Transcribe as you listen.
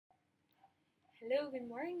Hello, good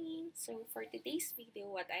morning. So for today's video,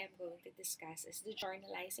 what I am going to discuss is the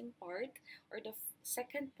journalizing part or the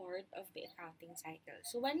second part of the accounting cycle.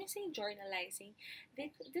 So when we say journalizing,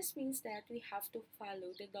 this means that we have to follow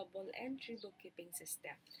the double entry bookkeeping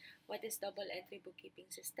system. What is double entry bookkeeping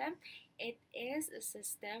system? It is a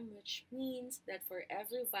system which means that for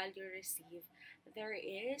every value received, there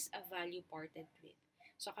is a value parted with.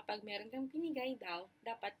 So kapag meron kang pinigay daw,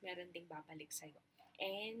 dapat meron ding babalik sa'yo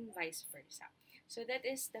and vice versa. So that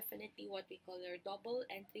is definitely what we call our double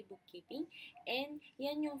entry bookkeeping, and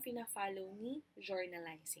yan yung fina-follow ni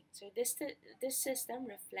journalizing. So this system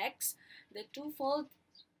reflects the twofold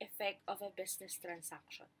effect of a business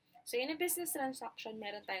transaction. So in a business transaction,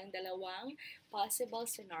 meron tayong dalawang possible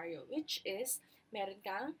scenario, which is meron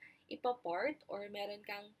kang ipaport or meron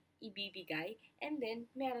kang ibibigay, and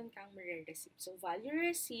then meron kang ma-receive. So value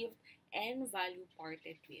received and value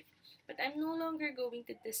parted with. But I'm no longer going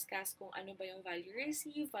to discuss kung ano ba yung value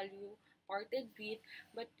received, value parted with,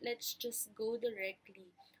 but let's just go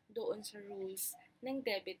directly doon sa rules ng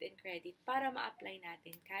debit and credit para ma-apply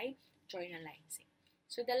natin kay journalizing.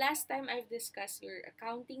 So the last time I've discussed your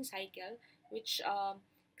accounting cycle, which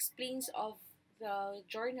explains of the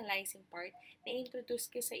journalizing part,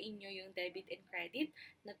 na-introduce ko sa inyo yung debit and credit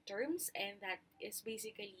na terms, and that is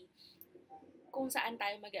basically kung saan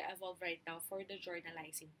tayo mag-evolve right now for the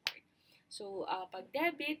journalizing part. So, pag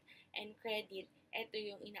debit and credit, ito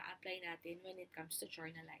yung ina-apply natin when it comes to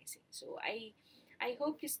journalizing. So, I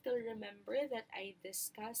hope you still remember that I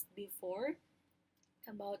discussed before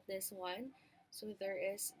about this one. So, there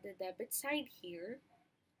is the debit side here,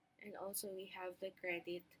 and also we have the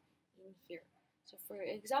credit in here. So, for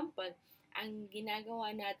example, ang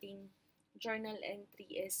ginagawa nating journal entry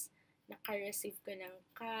is naka-receive ka ng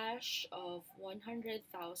cash of 100,000,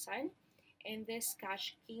 and this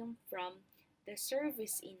cash came from the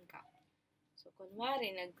service income. So,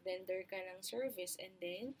 kunwari, nag-render ka ng service, and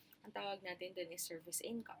then, ang tawag natin dun is service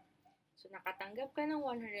income. So, nakatanggap ka ng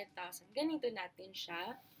 100,000, ganito natin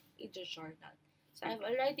siya i-journal. So, I've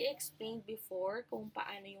already explained before kung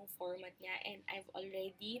paano yung format niya, and I've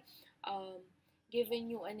already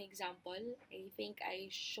given you an example. I think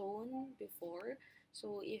I shown before.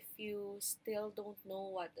 So, if you still don't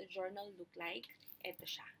know what a journal look like, eto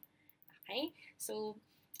siya. Okay? So,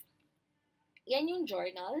 yan yung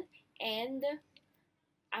journal, and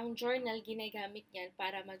ang journal, ginagamit niyan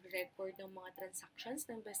para mag-record ng mga transactions,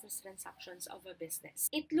 ng business transactions of a business.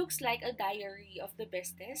 It looks like a diary of the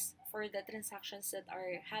business for the transactions that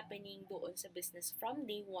are happening doon sa business from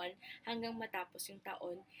day 1 hanggang matapos yung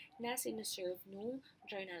taon na sinuserve nung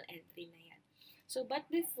journal entry na yan. So, but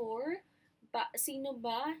before, sino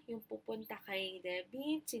ba yung pupunta kay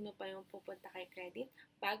debit? Sino pa yung pupunta kay credit?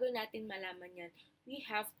 Bago natin malaman yan, we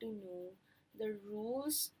have to know the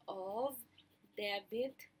rules of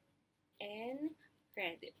debit and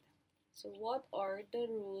credit. So, what are the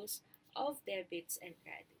rules of debits and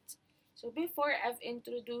credits? So, before, I've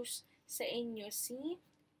introduced sa inyo si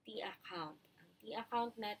T account. Ang T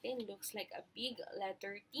account natin looks like a big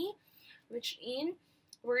letter T,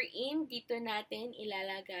 wherein dito natin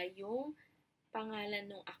ilalagay yung pangalan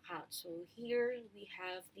ng account. So, here we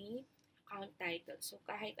have the account title. So,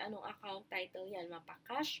 kahit anong account title yan,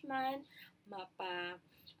 mapa-cash man,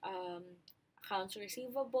 accounts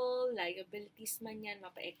receivable, liabilities man yan,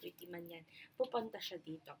 mapa-equity man yan, pupunta siya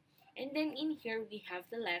dito. And then, in here, we have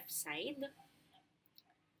the left side.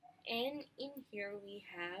 And in here, we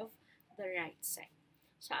have the right side.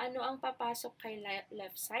 So, ano ang papasok kay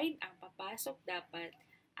left side? Ang papasok dapat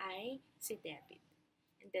ay si debit.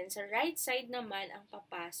 And then, sa right side naman, ang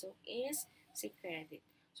papasok is si credit.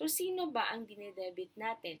 So, sino ba ang dinedebit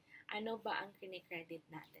natin? Ano ba ang kine-credit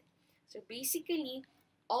natin? So, basically,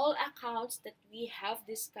 all accounts that we have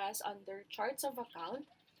discussed under charts of account,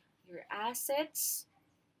 your assets,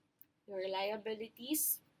 your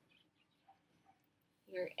liabilities,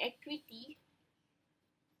 your equity,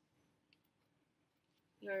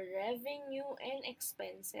 your revenue and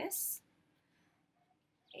expenses,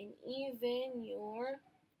 and even your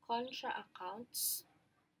contra accounts,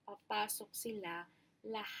 papasok sila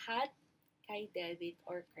lahat kay debit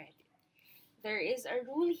or credit. There is a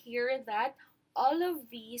rule here that all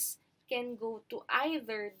of these can go to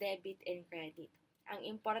either debit and credit. Ang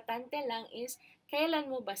importante lang is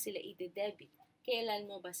kailan mo ba sila i-debit,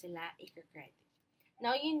 kailan mo ba sila i-credit.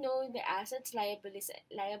 Now you know the assets,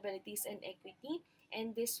 liabilities, and equity,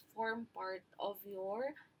 and this form part of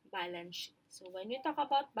your balance sheet. So when we talk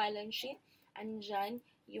about balance sheet, andyan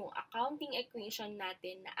yung accounting equation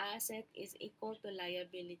natin na asset is equal to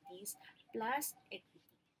liabilities plus equity.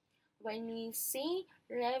 When we say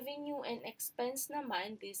revenue and expense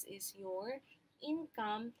naman, this is your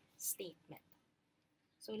income statement.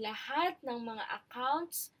 So, lahat ng mga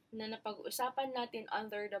accounts na napag-usapan natin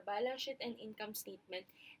under the balance sheet and income statement,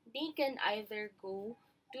 they can either go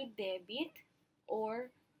to debit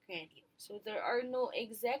or credit. So, there are no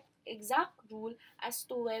exact rule as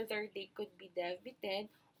to whether they could be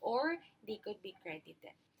debited or they could be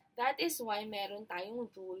credited. That is why meron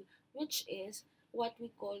tayong rule which is what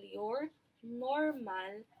we call your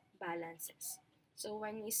normal balances. So,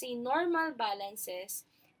 when we say normal balances,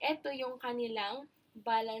 ito yung kanilang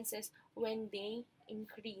balances when they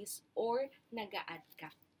increase or nag-a-add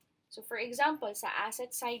ka. So, for example, sa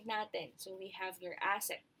asset side natin, so we have your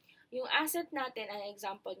asset. Yung asset natin, ang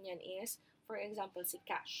example niyan is, for example, si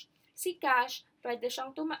cash. Si cash, pwede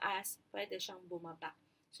siyang tumaas, pwede siyang bumaba.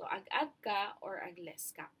 So, ag-add ka or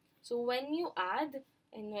ag-less ka. So, when you add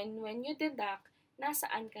and when you deduct,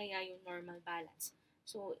 nasaan kaya yung normal balance?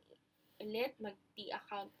 So, ulit, mag-T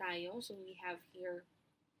account tayo. So, we have here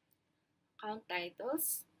account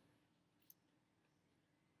titles.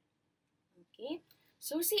 Okay.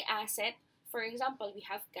 So, si asset, for example, we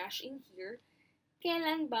have cash in here.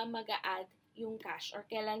 Kailan ba mag-a-add yung cash or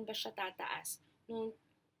kailan ba siya tataas? Nung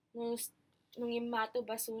yung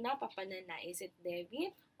mato-baso na, papanan na, is it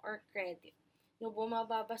debit or credit? Nung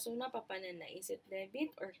bumababaso na, papanan na, is it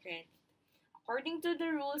debit or credit? According to the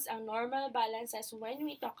rules, ang normal balances when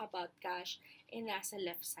we talk about cash, nasa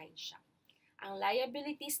left side siya. Ang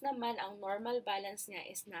liabilities naman, ang normal balance niya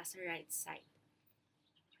is nasa right side.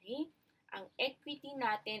 Okay? Ang equity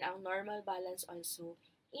natin, ang normal balance also,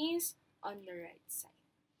 is on the right side.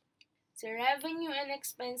 Sa revenue and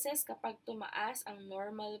expenses, kapag tumaas, ang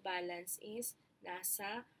normal balance is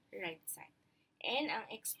nasa right side. And ang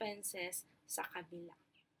expenses sa kabila.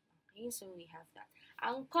 Okay, so we have that.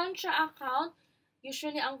 Ang contra account,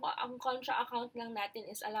 usually ang contra account lang natin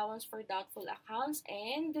is allowance for doubtful accounts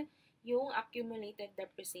and yung accumulated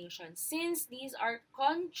depreciation. Since these are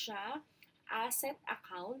contra asset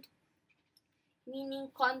account,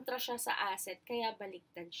 meaning kontra siya sa asset, kaya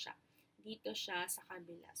baliktad siya. Dito siya sa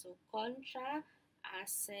kabila. So, contra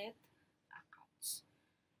asset accounts.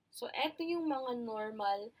 So, eto yung mga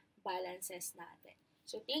normal balances natin.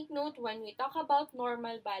 So, take note, when we talk about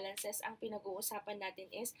normal balances, ang pinag-uusapan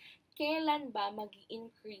natin is kailan ba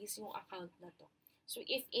mag-increase yung account na to. So,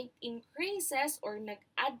 if it increases or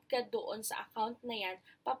nag-add ka doon sa account na yan,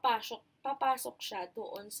 papasok siya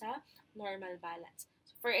doon sa normal balance.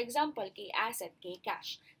 So, for example, kay asset, kay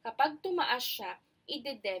cash. Kapag tumaas siya,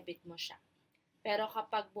 i-debit mo siya. Pero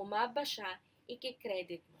kapag bumaba siya,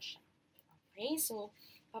 i-credit mo siya. Okay? So,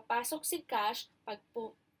 papasok si cash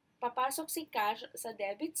sa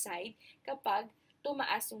debit side kapag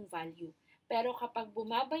tumaas yung value. Pero kapag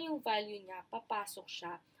bumaba yung value niya, papasok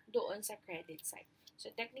siya doon sa credit side. So,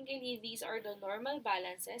 technically, these are the normal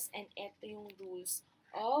balances and ito yung rules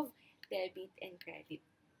of debit and credit.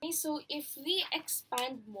 Okay, so if we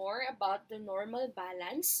expand more about the normal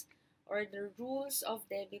balance or the rules of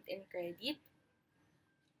debit and credit,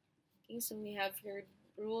 okay, so we have here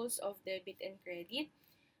rules of debit and credit.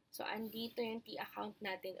 So, andito yung T account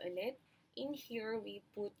natin ulit. In here, we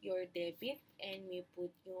put your debit and we put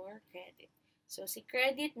your credit. So, si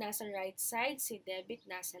credit nasa right side, si debit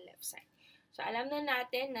nasa left side. So, alam na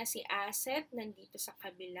natin na si asset nandito sa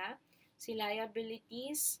kabila, si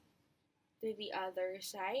liabilities to the other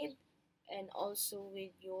side, and also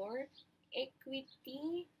with your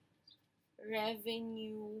equity,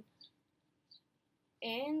 revenue,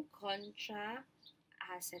 and contra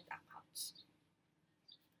asset accounts.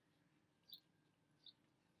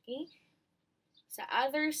 Okay? Sa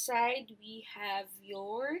other side, we have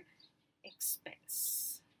your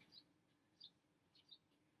expense.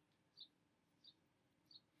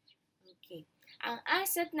 Okay. Ang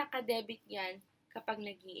asset naka-debit yan kapag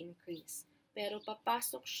nag-i-increase. Pero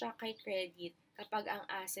papasok siya kay credit kapag ang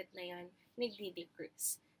asset na yan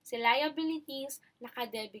nagdi-decrease. Si liabilities,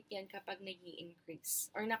 naka-debit yan kapag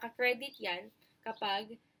nag-i-increase. Or naka-credit yan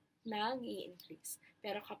kapag nag-i-increase.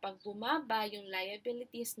 Pero kapag bumaba yung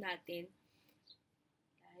liabilities natin,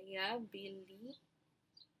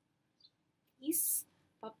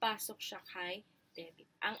 papasok siya kay debit.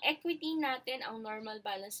 Ang equity natin, ang normal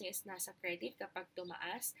balance niya is nasa credit kapag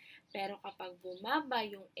tumaas, pero kapag bumaba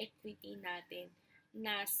yung equity natin,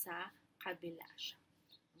 nasa kabila siya.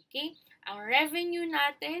 Okay? Ang revenue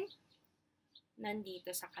natin,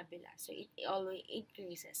 nandito sa kabila. So, it always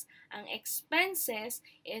increases. Ang expenses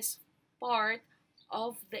is part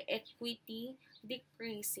of the equity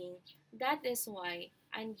decreasing. That is why,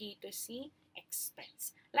 andito si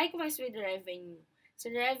expense. Likewise with revenue. Sa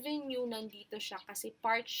revenue, nandito siya kasi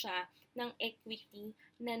part siya ng equity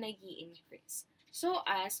na nag-i-increase. So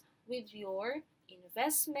as with your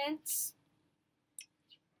investments,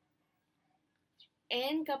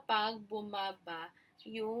 and kapag bumaba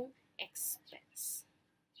yung expense.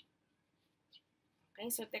 Okay,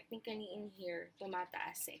 so technically in here,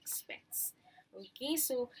 tumataas sa expense. Okay,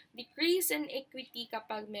 so decrease in equity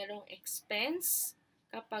kapag merong expense,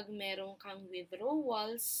 kapag merong kang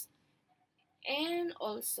withdrawals, and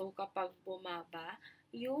also kapag bumaba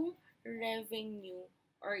yung revenue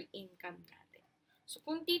or income natin. So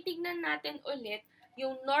kung titignan natin ulit,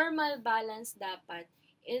 yung normal balance dapat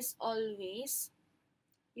is always,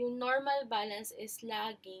 yung normal balance is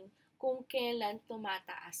laging kung kailan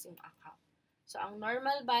tumataas yung account. So, ang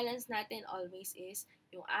normal balance natin always is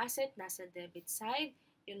yung asset nasa debit side,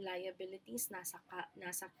 yung liabilities nasa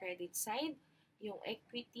credit side, yung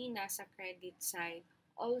equity nasa credit side.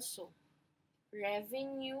 Also,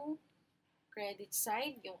 revenue, credit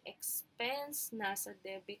side, yung expense nasa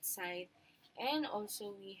debit side, and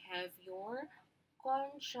also we have your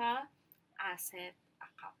contra asset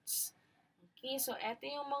accounts. Okay, so ito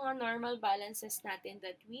yung mga normal balances natin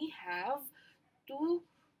that we have to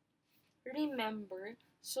remember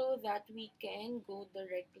so that we can go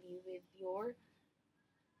directly with your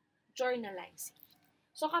journalizing.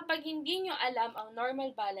 So kapag hindi nyo alam ang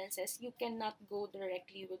normal balances, you cannot go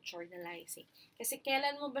directly with journalizing. Kasi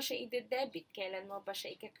kailan mo ba siya i-debit? Kailan mo ba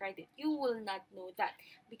siya i-credit? You will not know that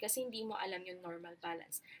because hindi mo alam yung normal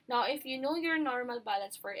balance. Now, if you know your normal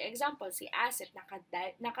balance, for example, si asset,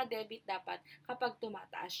 naka-debit dapat kapag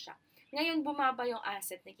tumataas siya. Ngayon, bumaba yung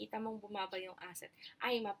asset, nakita mong bumaba yung asset,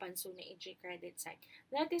 ay mapanso na i-credit side.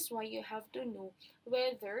 That is why you have to know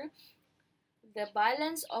whether the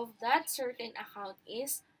balance of that certain account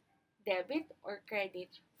is debit or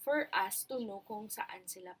credit for us to know kung saan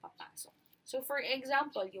sila papasok. So, for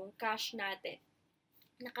example, yung cash natin.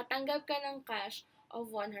 Nakatanggap ka ng cash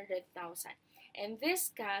of 100,000. And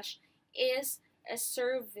this cash is a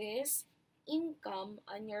service income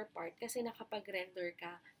on your part kasi nakapag-render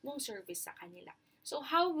ka ng service sa kanila. So,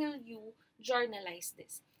 how will you journalize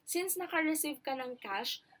this? Since naka-receive ka ng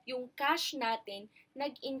cash, yung cash natin,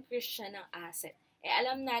 nag-increase siya ng asset.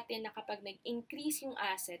 Alam natin na kapag nag-increase yung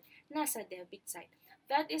asset, nasa debit side.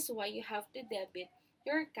 That is why you have to debit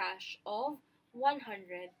your cash of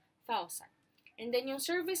 100,000. And then yung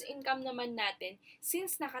service income naman natin,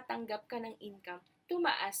 since nakatanggap ka ng income,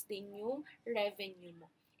 tumaas din yung revenue mo.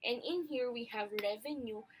 And in here, we have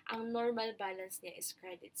revenue. Ang normal balance niya is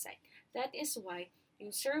credit side. That is why yung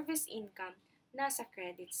service income nasa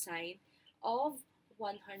credit side of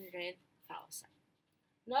 100,000.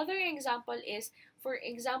 Another example is, for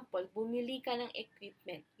example, bumili ka ng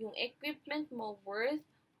equipment. Yung equipment mo worth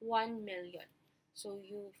 1 million. So,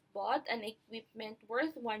 you've bought an equipment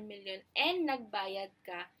worth 1 million and nagbayad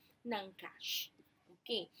ka ng cash.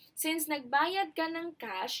 Okay. Since nagbayad ka ng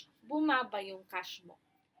cash, bumaba yung cash mo.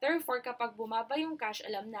 Therefore, kapag bumaba yung cash,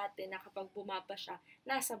 alam natin na kapag bumaba siya,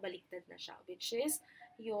 nasa baliktad na siya, which is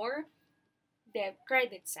your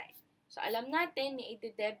credit side. So, alam natin na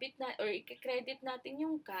i-debit na or i-credit natin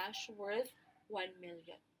yung cash worth 1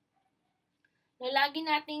 million. Na lagi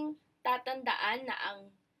nating tatandaan na ang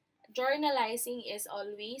journalizing is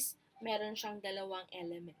always meron siyang dalawang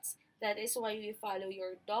elements. That is why we follow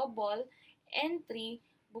your double entry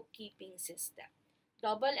bookkeeping system.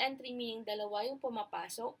 Double entry meaning dalawa yung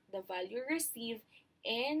pumapasok, the value received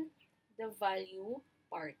and the value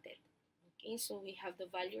parted. Okay, so we have the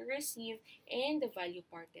value received and the value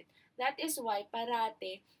parted. That is why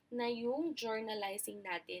parate na yung journalizing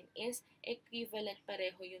natin is equivalent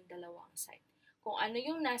pareho yung dalawang side. Kung ano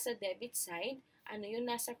yung nasa debit side, ano yung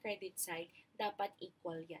nasa credit side, dapat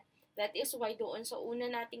equal yan. That is why doon sa una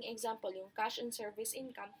nating example, yung cash and service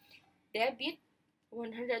income, debit,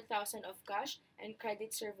 100,000 of cash, and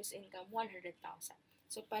credit service income, 100,000.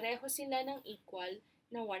 So, pareho sila ng equal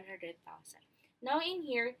na 100,000. Now, in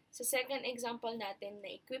here, sa second example natin na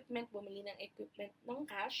equipment, bumili ng equipment ng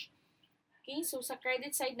cash. Okay, so sa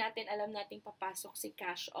credit side natin, alam natin papasok si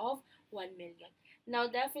cash of 1 million. Now,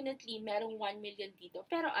 definitely, merong 1 million dito,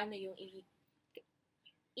 pero ano yung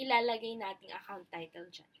ilalagay nating account title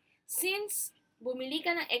dyan? Since bumili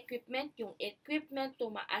ka ng equipment, yung equipment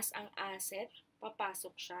tumaas ang asset,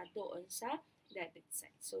 papasok siya doon sa debit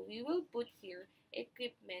side. So, we will put here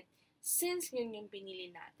equipment since yun yung binili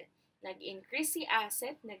natin. Nag-increase si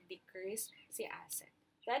asset, nag-decrease si asset.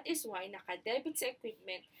 That is why naka-debit si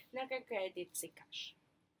equipment, naka-credit si cash.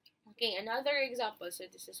 Okay, another example. So,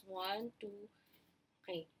 this is 1, 2,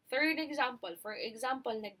 okay. Third example. For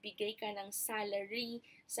example, nagbigay ka ng salary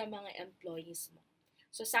sa mga employees mo.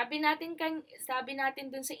 So sabi natin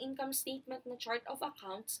dun sa income statement na chart of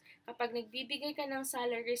accounts, kapag nagbibigay ka ng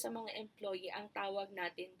salary sa mga employee, ang tawag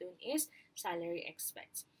natin dun is salary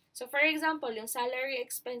expense. So for example, yung salary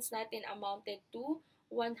expense natin amounted to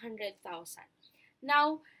 100,000.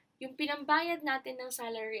 Now, yung pinambayad natin ng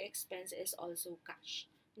salary expense is also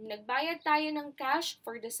cash. Nung nagbayad tayo ng cash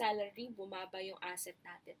for the salary, bumaba yung asset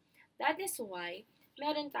natin. That is why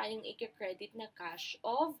meron tayong i-credit na cash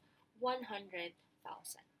of 100,000.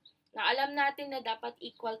 Na alam natin na dapat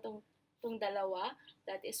equal tong dalawa.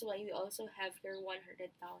 That is why we also have here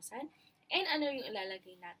 100,000. And ano yung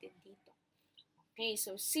ilalagay natin dito? Okay,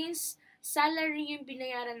 so since salary yung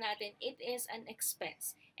binayaran natin, it is an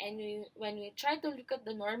expense. And when we try to look at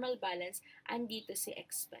the normal balance, andito si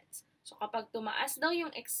expense. So kapag tumaas daw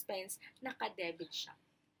yung expense, naka-debit siya.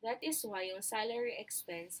 That is why yung salary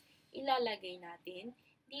expense, ilalagay natin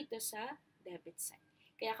dito sa debit side.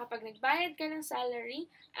 Kaya kapag nagbayad ka ng salary,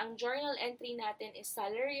 ang journal entry natin is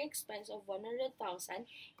salary expense of 100,000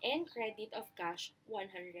 and credit of cash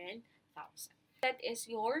 100,000. That is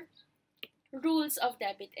your rules of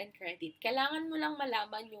debit and credit. Kailangan mo lang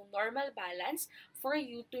malaman yung normal balance for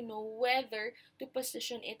you to know whether to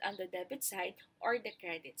position it on the debit side or the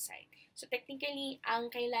credit side. So technically,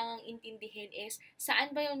 ang kailangang intindihin is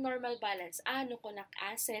saan ba yung normal balance? Ano ko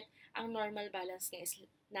asset, ang normal balance niya is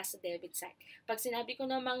nasa debit side. Pag sinabi ko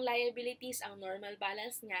namang liabilities, ang normal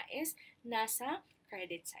balance niya is nasa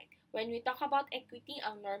credit side. When we talk about equity,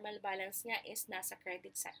 ang normal balance niya is nasa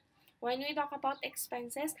credit side. When we talk about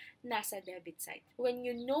expenses, nasa debit side. When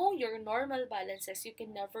you know your normal balances, you can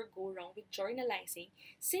never go wrong with journalizing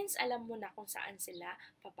since alam mo na kung saan sila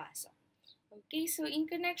papasok. Okay, so in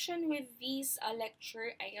connection with this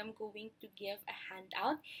lecture, I am going to give a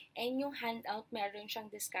handout. And yung handout, meron siyang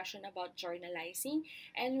discussion about journalizing.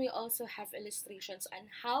 And we also have illustrations on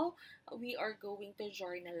how we are going to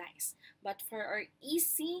journalize. But for our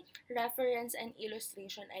easy reference and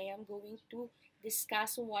illustration, I am going to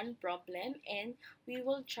discuss one problem and we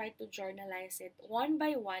will try to journalize it one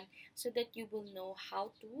by one so that you will know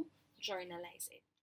how to journalize it.